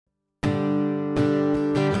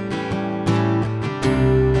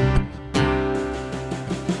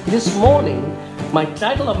This morning, my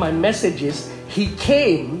title of my message is, He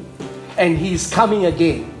Came and He's Coming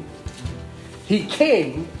Again. He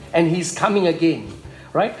came and He's coming again,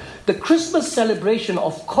 right? The Christmas celebration,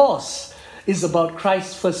 of course, is about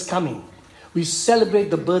Christ's first coming. We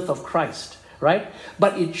celebrate the birth of Christ, right?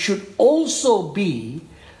 But it should also be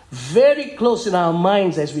very close in our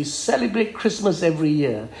minds as we celebrate Christmas every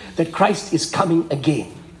year that Christ is coming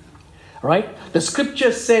again, right? The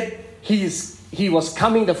scripture said He was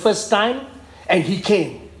coming the first time and He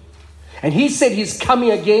came. And He said He's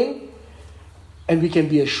coming again, and we can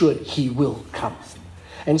be assured He will come.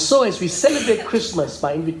 And so as we celebrate Christmas,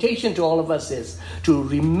 my invitation to all of us is to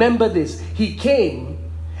remember this. He came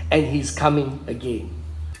and He's coming again.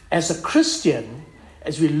 As a Christian,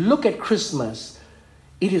 as we look at Christmas,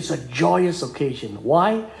 it is a joyous occasion.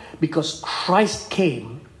 Why? Because Christ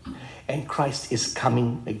came and Christ is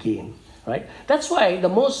coming again, right? That's why the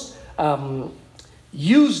most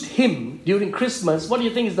used hymn during Christmas, what do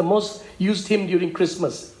you think is the most used hymn during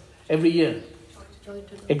Christmas every year?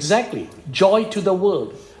 Exactly. Joy to the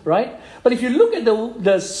world, right? But if you look at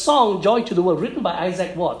the song Joy to the World, written by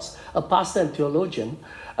Isaac Watts, a pastor and theologian,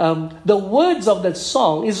 the words of that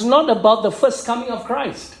song is not about the first coming of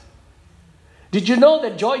Christ. Did you know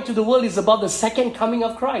that Joy to the World is about the second coming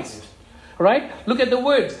of Christ? Right? Look at the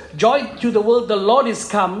words. Joy to the world, the Lord is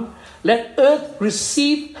come. Let earth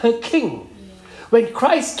receive her King. When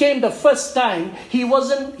Christ came the first time, he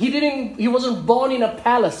wasn't born in a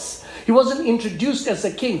palace. He wasn't introduced as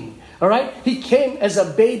a king. All right? He came as a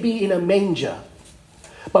baby in a manger.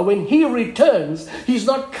 But when He returns, He's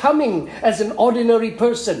not coming as an ordinary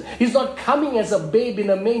person. He's not coming as a babe in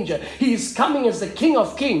a manger. He is coming as the King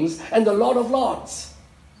of Kings and the Lord of Lords.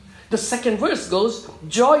 The second verse goes,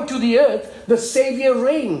 joy to the earth, the Savior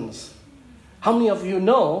reigns. How many of you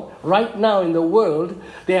know right now in the world,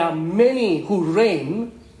 there are many who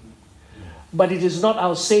reign, but it is not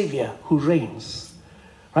our Savior who reigns.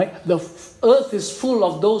 Right? The earth is full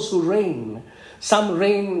of those who reign. Some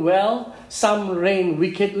reign well, some reign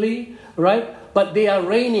wickedly, right? But they are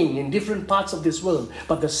reigning in different parts of this world.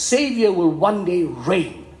 But the Savior will one day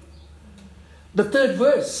reign. The third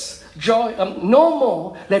verse, joy, no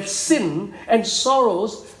more let sin and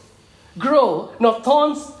sorrows grow, nor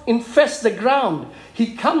thorns infest the ground.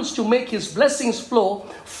 He comes to make His blessings flow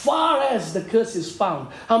far as the curse is found.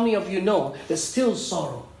 How many of you know there's still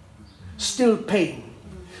sorrow, still pain,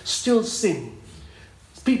 still sin?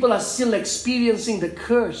 People are still experiencing the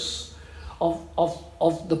curse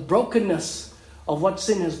of the brokenness of what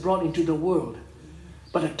sin has brought into the world.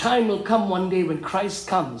 But a time will come one day when Christ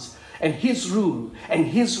comes and His rule and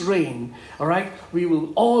His reign, all right, we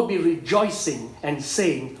will all be rejoicing and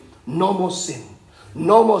saying, no more sin,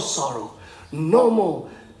 no more sorrow, no more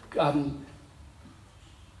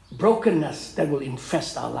brokenness that will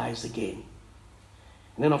infest our lives again.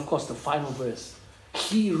 And then, of course, the final verse,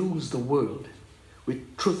 He rules the world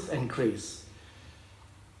with truth and grace.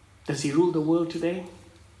 Does He rule the world today?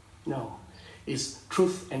 No. Is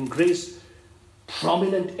truth and grace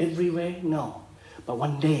prominent everywhere? No. But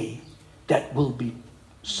one day, that will be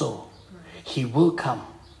so. He will come.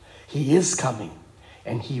 He is coming.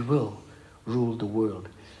 And He will rule the world.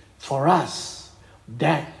 For us,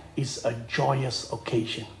 that is a joyous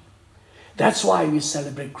occasion. That's why we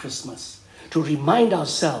celebrate Christmas. To remind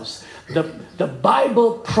ourselves, the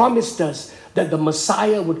Bible promised us that the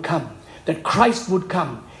Messiah would come, that Christ would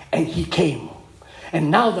come, and He came. And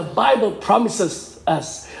now the Bible promises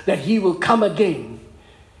us that He will come again,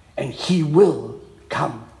 and He will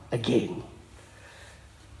come again.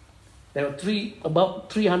 There are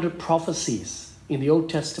about 300 prophecies in the Old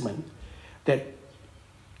Testament that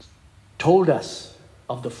told us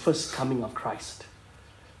of the first coming of Christ,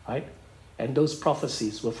 right? And those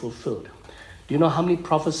prophecies were fulfilled. Do you know how many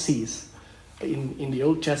prophecies in the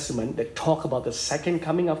Old Testament that talk about the second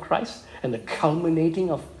coming of Christ and the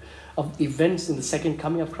culminating of events in the second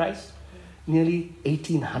coming of Christ? Nearly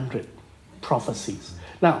 1,800 prophecies.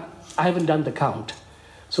 Now, I haven't done the count,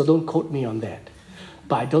 so don't quote me on that.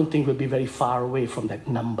 But I don't think we'll be very far away from that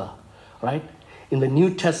number, right? In the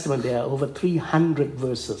New Testament, there are over 300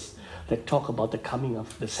 verses that talk about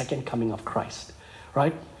the second coming of Christ,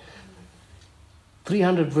 right?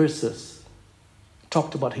 300 verses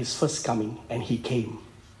talked about His first coming, and He came,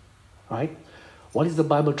 right? What is the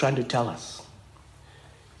Bible trying to tell us?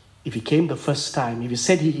 If He came the first time, if He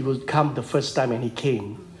said He would come the first time and He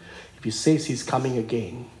came, if He says He's coming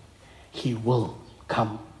again, He will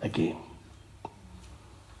come again.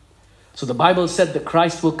 So the Bible said that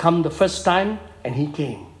Christ will come the first time, and He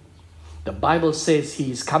came. The Bible says He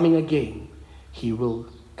is coming again. He will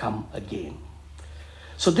come again.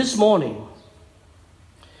 So this morning,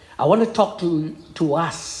 I want to talk to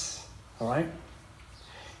us, all right?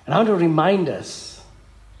 And I want to remind us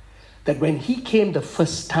that when he came the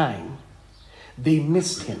first time, they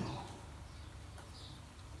missed him.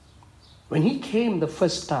 When he came the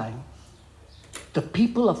first time, the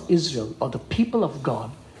people of Israel or the people of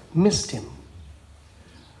God missed him.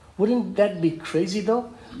 Wouldn't that be crazy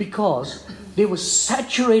though? Because they were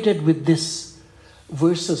saturated with these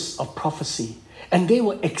verses of prophecy and they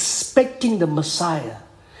were expecting the Messiah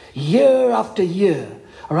year after year.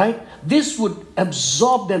 All right? This would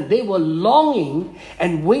absorb them. They were longing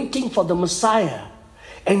and waiting for the Messiah.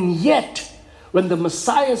 And yet, when the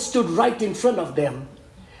Messiah stood right in front of them,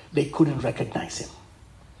 they couldn't recognize him.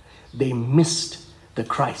 They missed the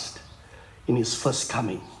Christ in his first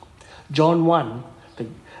coming. John 1,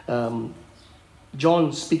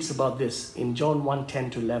 John speaks about this in John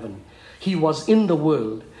 1:10-11. He was in the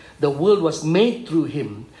world was made through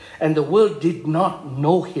him, and the world did not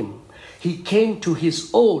know him. He came to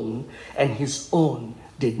his own, and his own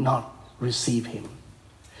did not receive him.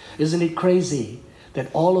 Isn't it crazy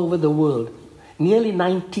that all over the world, nearly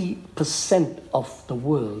 90% of the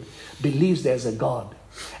world believes there's a God,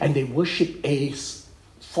 and they worship a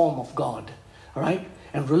form of God, all right?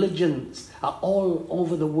 And religions are all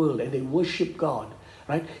over the world, and they worship God,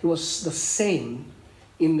 right? It was the same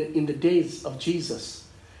in the days of Jesus,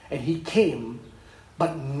 and he came,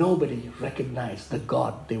 but nobody recognized the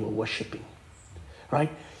God they were worshiping,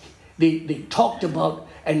 right? They talked about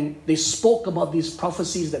and they spoke about these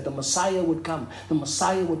prophecies that the Messiah would come,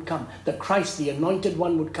 the Christ, the anointed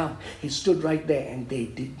one would come. He stood right there and they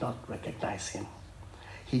did not recognize him.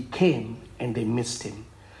 He came and they missed him.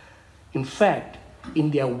 In fact,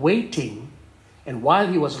 in their waiting, and while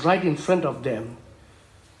he was right in front of them,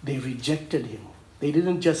 they rejected him. They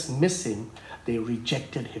didn't just miss him, they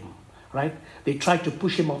rejected him, right? They tried to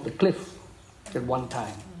push him off the cliff at one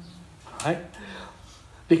time, right?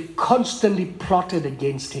 They constantly plotted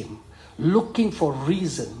against him, looking for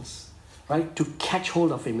reasons, right, to catch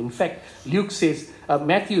hold of him. In fact,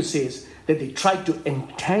 Matthew says that they tried to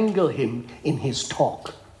entangle him in his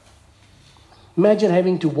talk. Imagine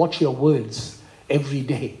having to watch your words every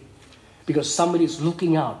day because somebody is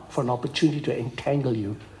looking out for an opportunity to entangle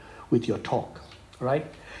you with your talk, right?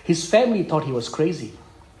 His family thought he was crazy,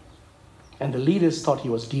 and the leaders thought he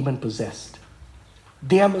was demon-possessed.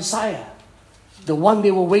 Their Messiah, the one they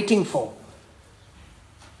were waiting for.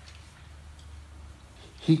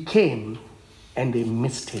 He came and they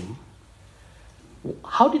missed him.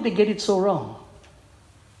 How did they get it so wrong?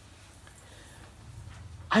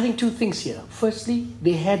 I think two things here. Firstly,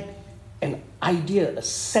 they had an idea, a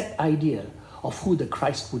set idea of who the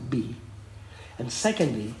Christ would be. And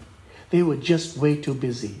secondly, they were just way too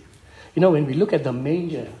busy. You know, when we look at the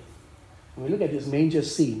manger, when we look at this manger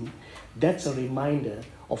scene, that's a reminder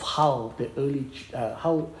of how the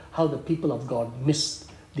how the people of God missed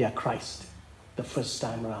their Christ the first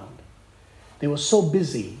time around. They were so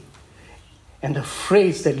busy, and the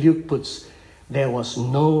phrase that Luke puts, there was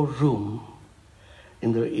no room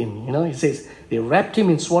in the inn. You know, he says they wrapped him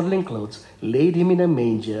in swaddling clothes, laid him in a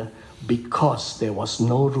manger because there was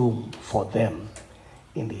no room for them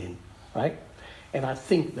in the inn, right? And I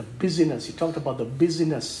think the busyness, he talked about the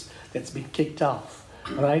busyness that's been kicked off,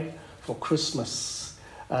 right, for Christmas.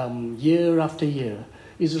 Year after year,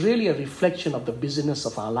 is really a reflection of the busyness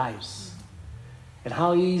of our lives and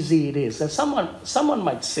how easy it is. And someone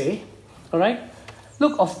might say, all right,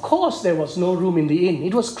 look, of course there was no room in the inn.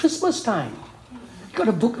 It was Christmas time. You got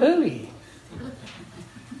to book early.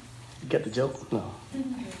 Get the joke? No.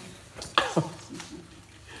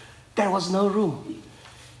 There was no room.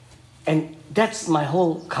 And that's my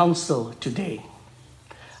whole counsel today.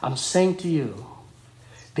 I'm saying to you,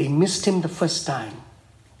 they missed him the first time.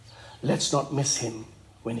 Let's not miss him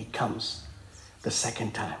when he comes the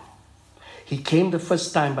second time. He came the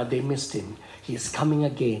first time, but they missed him. He is coming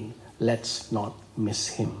again. Let's not miss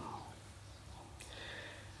him.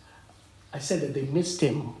 I said that they missed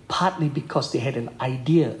him partly because they had an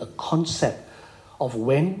idea, a concept of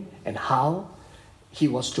when and how he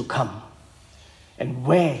was to come and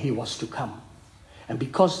where he was to come. And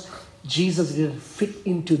because Jesus didn't fit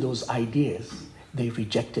into those ideas, they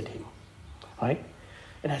rejected him, right?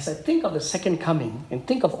 And as I think of the second coming and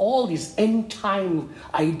think of all these end time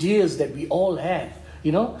ideas that we all have,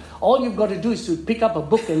 you know, all you've got to do is to pick up a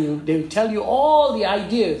book and they'll tell you all the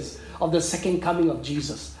ideas of the second coming of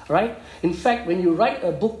Jesus, right? In fact, when you write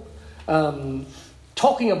a book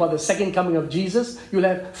talking about the second coming of Jesus, you'll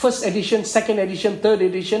have first edition, second edition, third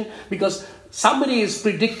edition, because somebody is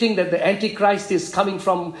predicting that the Antichrist is coming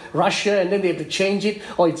from Russia and then they have to change it,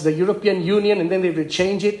 or it's the European Union and then they have to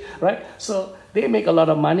change it, right? So They make a lot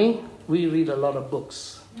of money. We read a lot of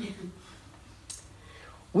books.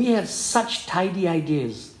 We have such tidy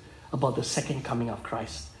ideas about the second coming of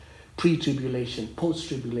Christ. Pre-tribulation,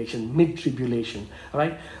 post-tribulation, mid-tribulation,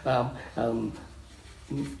 right?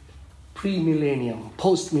 Pre-millennium,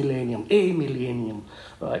 post-millennium, a-millennium,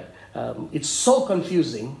 right? It's so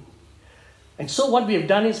confusing. And so what we have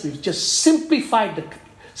done is we've just simplified the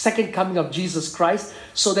second coming of Jesus Christ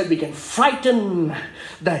so that we can frighten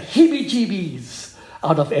the heebie-jeebies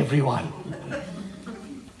out of everyone.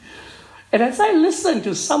 And as I listen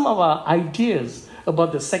to some of our ideas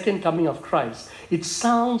about the second coming of Christ, it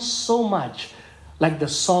sounds so much like the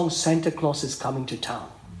song Santa Claus is Coming to Town.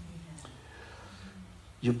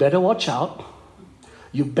 You better watch out.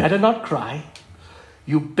 You better not cry.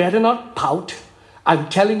 You better not pout. I'm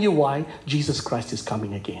telling you why. Jesus Christ is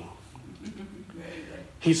coming again.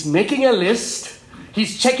 He's making a list.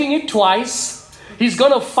 He's checking it twice. He's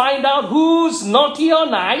going to find out who's naughty or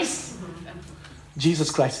nice.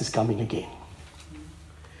 Jesus Christ is coming again.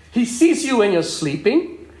 He sees you when you're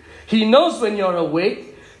sleeping. He knows when you're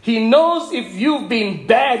awake. He knows if you've been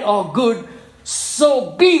bad or good.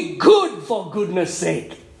 So be good for goodness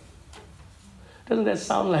sake. Doesn't that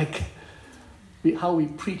sound like how we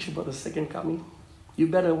preach about the second coming? You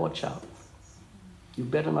better watch out. You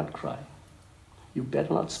better not cry. You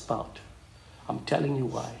better not spout. I'm telling you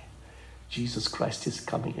why. Jesus Christ is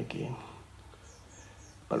coming again.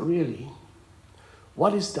 But really,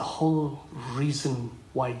 what is the whole reason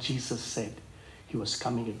why Jesus said he was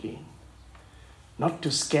coming again? Not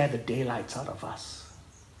to scare the daylights out of us,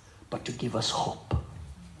 but to give us hope.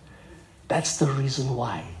 That's the reason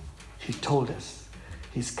why he told us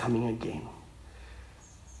he's coming again.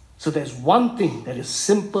 So there's one thing that is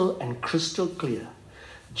simple and crystal clear.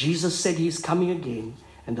 Jesus said he's coming again,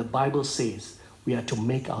 and the Bible says we are to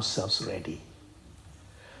make ourselves ready.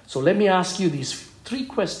 So let me ask you these 3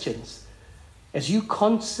 questions as you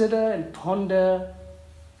consider and ponder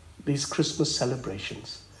these Christmas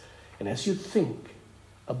celebrations, and as you think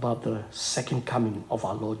about the second coming of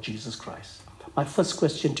our Lord Jesus Christ. My first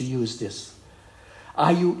question to you is this: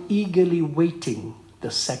 are you eagerly waiting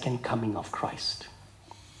the second coming of Christ?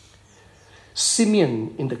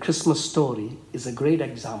 Simeon in the Christmas story is a great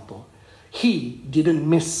example. He didn't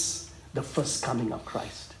miss the first coming of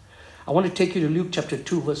Christ. I want to take you to Luke chapter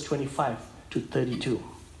 2, verse 25 to 32.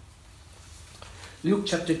 Luke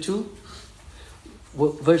chapter 2,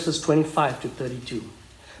 verses 25 to 32.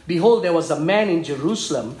 Behold, there was a man in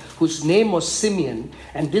Jerusalem whose name was Simeon,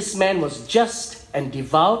 and this man was just and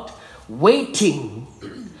devout, waiting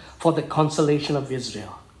for the consolation of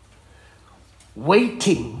Israel.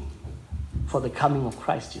 Waiting for the coming of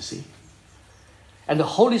Christ, you see. And the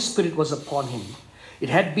Holy Spirit was upon him. It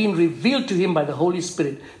had been revealed to him by the Holy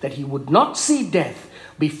Spirit that he would not see death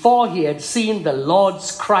before he had seen the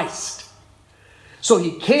Lord's Christ. So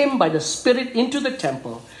he came by the Spirit into the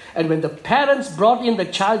temple, and when the parents brought in the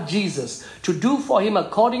child Jesus to do for him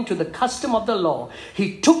according to the custom of the law,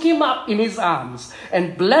 he took him up in his arms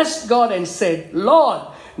and blessed God and said, Lord,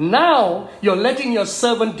 now you're letting your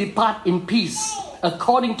servant depart in peace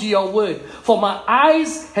according to your word. For my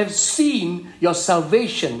eyes have seen your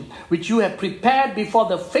salvation, which you have prepared before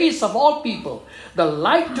the face of all people, the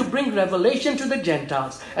light to bring revelation to the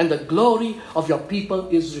Gentiles and the glory of your people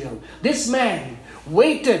Israel. This man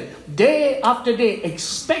waited day after day,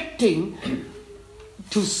 expecting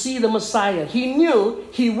to see the Messiah. He knew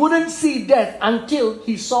he wouldn't see death until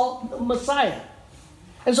he saw the Messiah.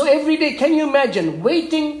 And so every day, can you imagine,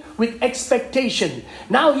 waiting with expectation?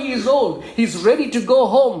 Now he is old. He's ready to go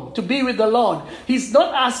home to be with the Lord. He's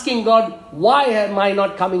not asking God, why am I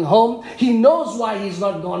not coming home? He knows why he's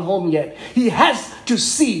not gone home yet. He has to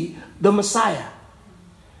see the Messiah.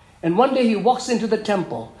 And one day he walks into the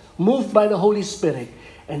temple, moved by the Holy Spirit,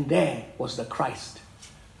 and there was the Christ.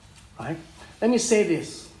 Right? Let me say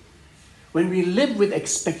this. When we live with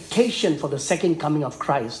expectation for the second coming of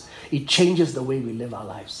Christ, it changes the way we live our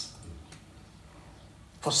lives.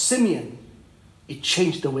 For Simeon, it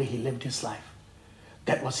changed the way he lived his life.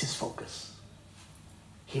 That was his focus.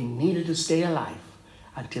 He needed to stay alive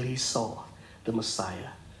until he saw the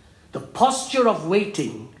Messiah. The posture of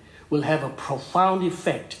waiting will have a profound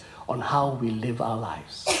effect on how we live our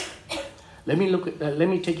lives. Let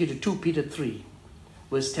me take you to 2 Peter 3,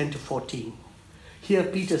 verse 10 to 14. Here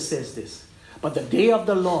Peter says this: but the day of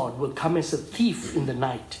the Lord will come as a thief in the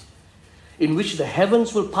night, in which the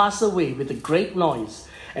heavens will pass away with a great noise,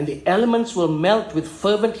 and the elements will melt with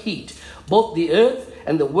fervent heat. Both the earth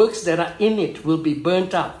and the works that are in it will be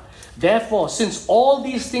burnt up. Therefore, since all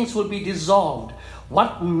these things will be dissolved,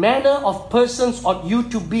 what manner of persons ought you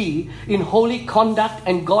to be in holy conduct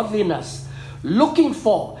and godliness, looking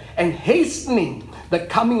for and hastening the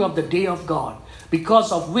coming of the day of God,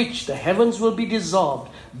 because of which the heavens will be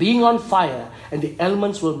dissolved, being on fire, and the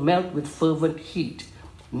elements will melt with fervent heat.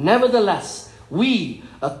 Nevertheless, we,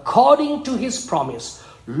 according to his promise,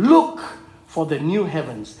 look for the new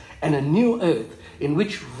heavens and a new earth in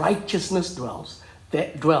which righteousness dwells.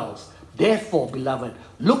 Therefore, beloved,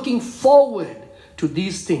 looking forward to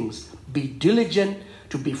these things, be diligent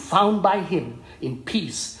to be found by him in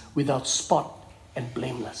peace, without spot and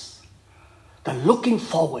blameless. The looking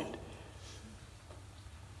forward.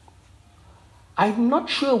 I'm not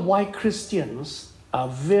sure why Christians are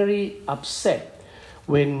very upset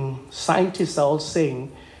when scientists are all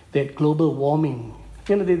saying that global warming,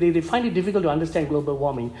 they find it difficult to understand global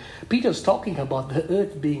warming. Peter's talking about the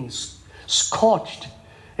earth being scorched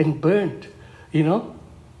and burnt,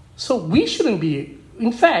 So we shouldn't be.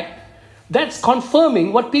 In fact, that's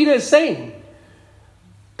confirming what Peter is saying,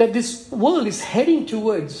 that this world is heading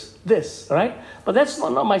towards this, right? But that's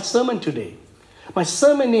not my sermon today. My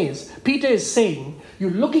sermon is, Peter is saying, you're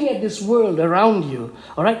looking at this world around you,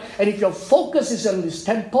 all right? And if your focus is on this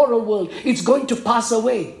temporal world, it's going to pass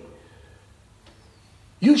away.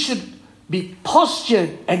 You should be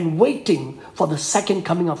postured and waiting for the second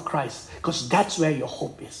coming of Christ, because that's where your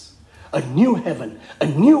hope is. A new heaven, a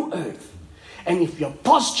new earth. And if you're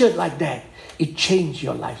postured like that, it changes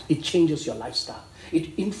your life. It changes your lifestyle. It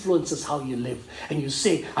influences how you live. And you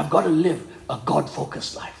say, I've got to live a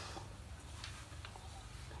God-focused life.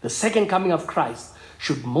 The second coming of Christ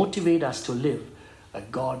should motivate us to live a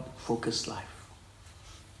God-focused life.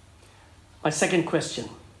 My second question.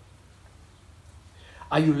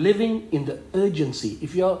 Are you living in the urgency?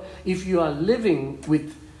 If you are living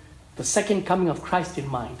with the second coming of Christ in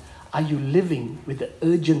mind, are you living with the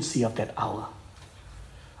urgency of that hour?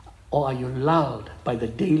 Or are you lulled by the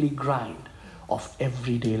daily grind of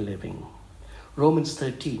everyday living? Romans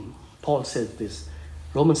 13, Paul says this.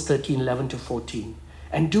 Romans 13, 11 to 14.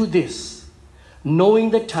 And do this,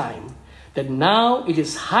 knowing the time, that now it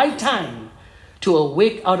is high time to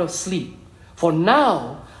awake out of sleep. For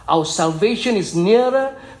now our salvation is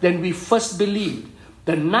nearer than we first believed.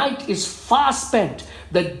 The night is far spent.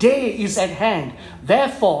 The day is at hand.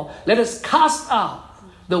 Therefore, let us cast out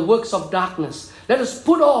the works of darkness. Let us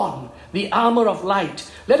put on the armor of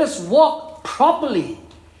light. Let us walk properly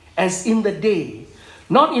as in the day,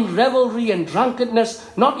 not in revelry and drunkenness,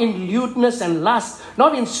 not in lewdness and lust,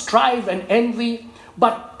 not in strife and envy,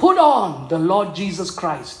 but put on the Lord Jesus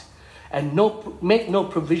Christ, and make no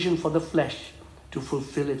provision for the flesh to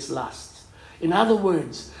fulfill its lusts. In other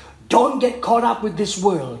words, don't get caught up with this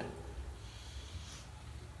world.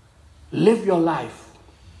 Live your life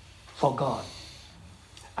for God.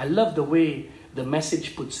 I love the way the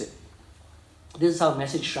Message puts it. This is how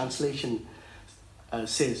Message translation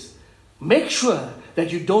says. Make sure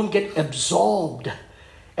that you don't get absorbed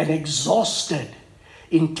and exhausted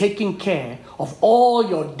in taking care of all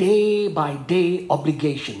your day-by-day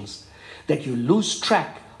obligations, that you lose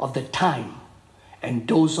track of the time and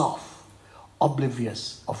doze off,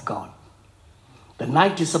 oblivious of God. The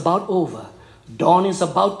night is about over. Dawn is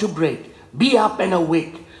about to break. Be up and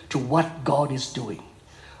awake to what God is doing.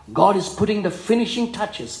 God is putting the finishing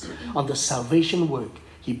touches on the salvation work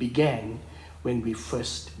He began when we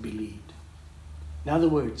first believed. In other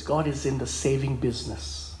words, God is in the saving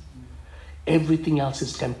business. Everything else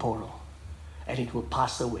is temporal, and it will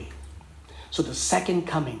pass away. So the second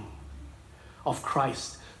coming of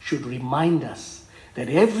Christ should remind us that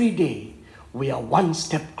every day we are one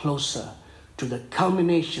step closer to the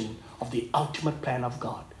culmination of the ultimate plan of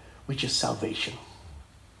God, which is salvation.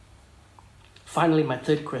 Finally, my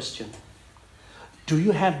third question. Do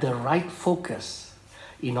you have the right focus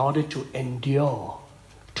in order to endure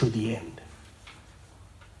to the end?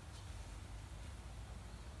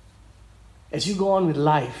 As you go on with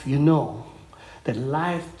life, you know that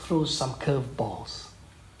life throws some curveballs.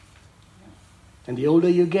 And the older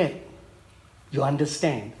you get, you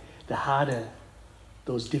understand the harder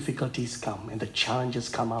those difficulties come and the challenges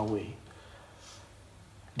come our way.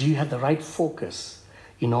 Do you have the right focus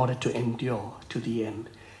in order to endure to the end?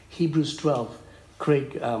 Hebrews 12,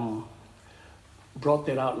 Craig brought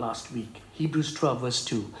that out last week. Hebrews 12 verse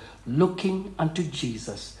 2. Looking unto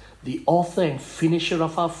Jesus, the author and finisher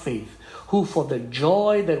of our faith, who for the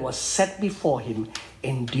joy that was set before him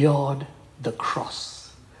endured the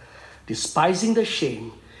cross, despising the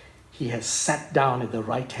shame, he has sat down at the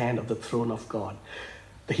right hand of the throne of God.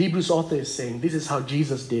 The Hebrews author is saying, this is how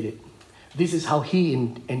Jesus did it. This is how he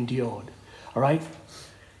endured. All right?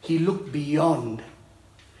 He looked beyond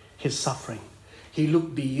his suffering. He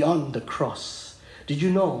looked beyond the cross. Did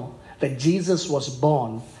you know that Jesus was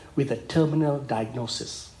born with a terminal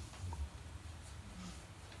diagnosis.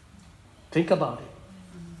 Think about it.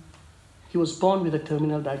 He was born with a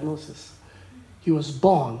terminal diagnosis. He was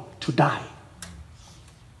born to die.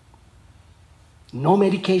 No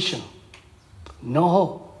medication, no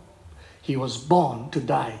hope. He was born to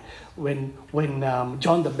die. When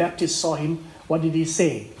John the Baptist saw him, what did he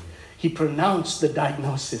say? He pronounced the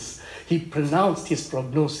diagnosis. He pronounced his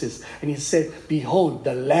prognosis. And he said, behold,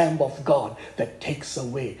 the Lamb of God that takes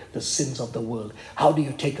away the sins of the world. How do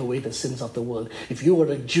you take away the sins of the world? If you were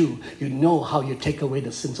a Jew, you know how you take away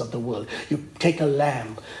the sins of the world. You take a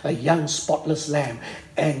lamb, a young spotless lamb,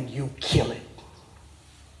 and you kill it.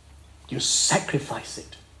 You sacrifice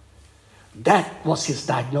it. That was his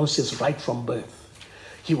diagnosis right from birth.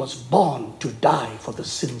 He was born to die for the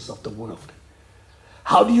sins of the world.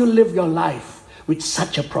 How do you live your life with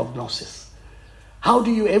such a prognosis? How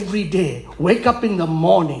do you every day wake up in the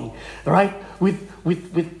morning, right,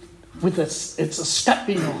 it's a step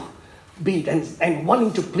in your beat and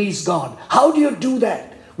wanting to please God? How do you do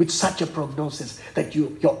that with such a prognosis that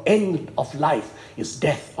your end of life is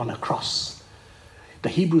death on a cross? The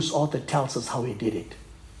Hebrews author tells us how he did it.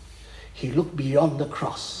 He looked beyond the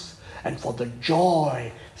cross, and for the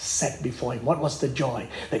joy set before him. What was the joy?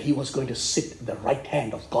 That he was going to sit at the right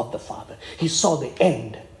hand of God the Father. He saw the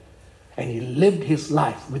end, and he lived his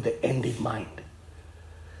life with the end in mind.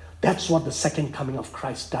 That's what the second coming of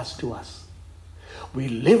Christ does to us. We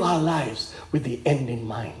live our lives with the end in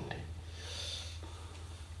mind.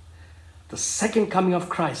 The second coming of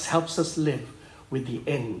Christ helps us live with the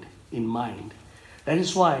end in mind. That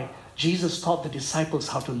is why Jesus taught the disciples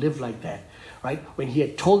how to live like that, right? When he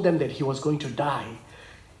had told them that he was going to die,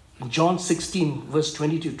 in John 16, verse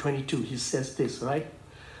 20 to 22, he says this, right?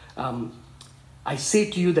 I say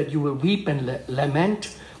to you that you will weep and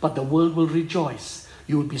lament, but the world will rejoice.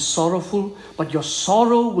 You will be sorrowful, but your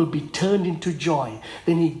sorrow will be turned into joy.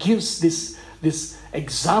 Then he gives this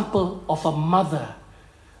example of a mother,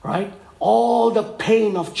 right? All the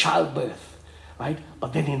pain of childbirth, right?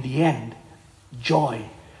 But then in the end, joy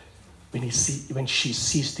when she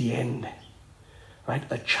sees the end, right?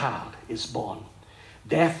 A child is born.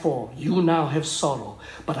 Therefore, you now have sorrow,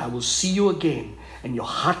 but I will see you again, and your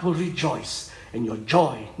heart will rejoice, and your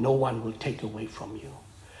joy no one will take away from you.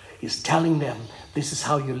 He's telling them, this is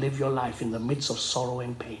how you live your life in the midst of sorrow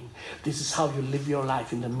and pain. This is how you live your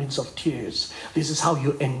life in the midst of tears. This is how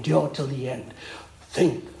you endure till the end.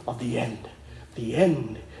 Think of the end. The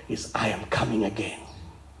end is, I am coming again.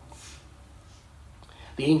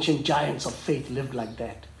 The ancient giants of faith lived like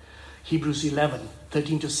that. Hebrews 11,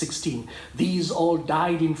 13 to 16. These all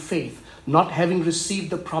died in faith, not having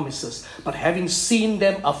received the promises, but having seen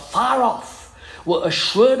them afar off, were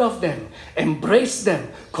assured of them, embraced them,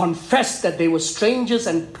 confessed that they were strangers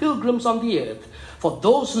and pilgrims on the earth. For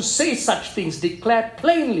those who say such things declare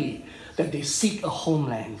plainly that they seek a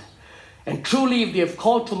homeland. And truly, if they have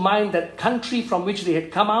called to mind that country from which they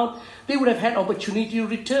had come out, they would have had opportunity to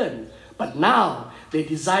return. But now they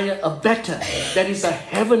desire a better, that is a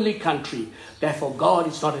heavenly country. Therefore, God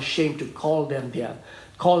is not ashamed to call him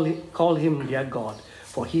their God,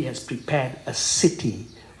 for he has prepared a city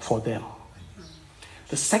for them.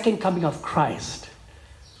 The second coming of Christ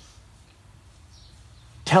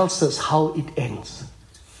tells us how it ends.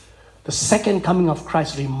 The second coming of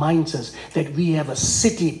Christ reminds us that we have a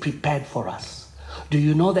city prepared for us. Do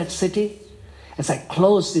you know that city? As I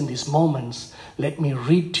close in these moments, let me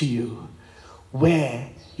read to you where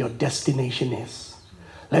your destination is.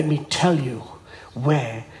 Let me tell you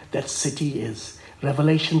where that city is.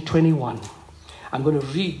 Revelation 21. I'm going to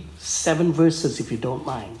read 7 verses if you don't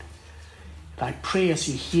mind. I pray as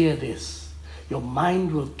you hear this, your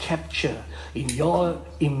mind will capture in your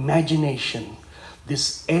imagination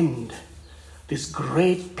this end, this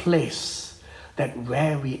great place that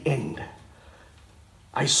where we end.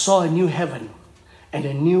 I saw a new heaven and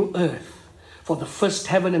a new earth, for the first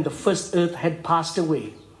heaven and the first earth had passed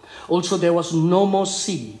away. Also there was no more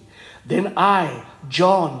sea. Then I,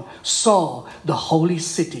 John, saw the holy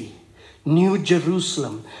city, New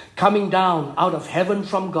Jerusalem, coming down out of heaven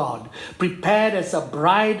from God, prepared as a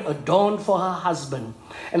bride adorned for her husband.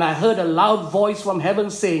 And I heard a loud voice from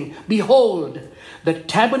heaven saying, behold, the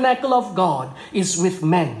tabernacle of God is with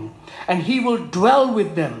men, and he will dwell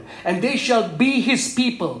with them, and they shall be his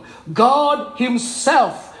people. God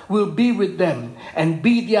himself will be with them and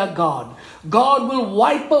be their God. God will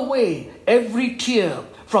wipe away every tear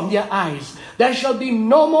from their eyes. There shall be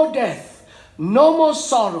no more death, no more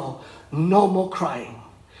sorrow, no more crying.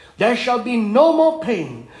 There shall be no more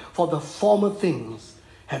pain, for the former things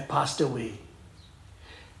have passed away.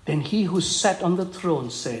 Then he who sat on the throne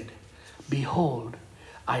said, behold,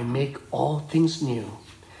 I make all things new.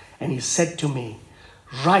 And he said to me,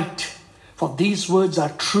 write, for these words are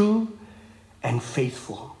true and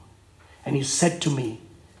faithful. And he said to me,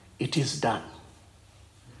 it is done.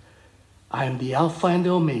 I am the Alpha and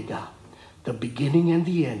the Omega, the beginning and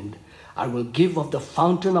the end. I will give of the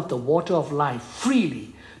fountain of the water of life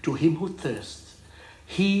freely to him who thirsts.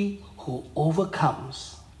 He who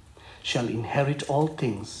overcomes shall inherit all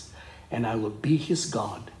things, and I will be his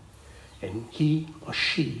God, and he or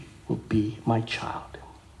she will be my child.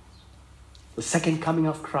 The second coming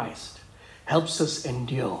of Christ helps us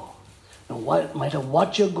endure. No matter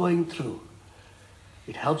what you're going through,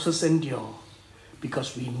 it helps us endure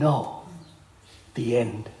because we know the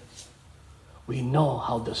end. We know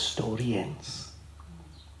how the story ends.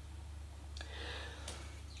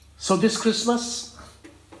 So this Christmas,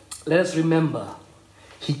 let us remember,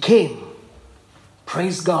 he came.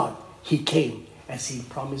 Praise God, he came as he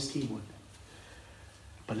promised he would.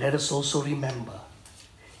 But let us also remember,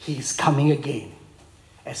 he is coming again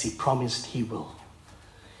as he promised he will.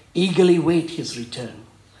 Eagerly wait his return.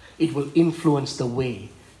 It will influence the way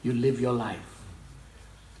you live your life.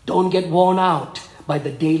 Don't get worn out by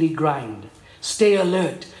the daily grind. Stay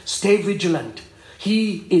alert, stay vigilant.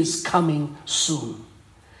 He is coming soon.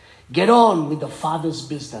 Get on with the Father's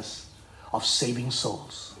business of saving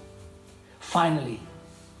souls. Finally,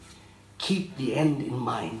 keep the end in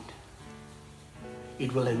mind.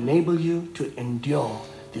 It will enable you to endure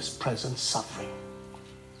this present suffering.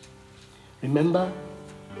 Remember,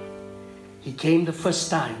 he came the first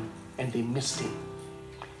time and they missed him.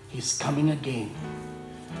 He's coming again.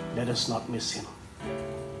 Let us not miss him.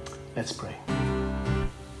 Let's pray.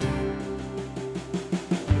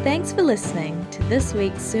 Thanks for listening to this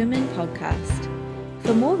week's sermon podcast.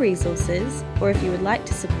 For more resources, or if you would like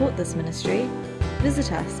to support this ministry,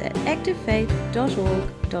 visit us at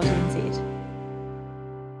activefaith.org.nz.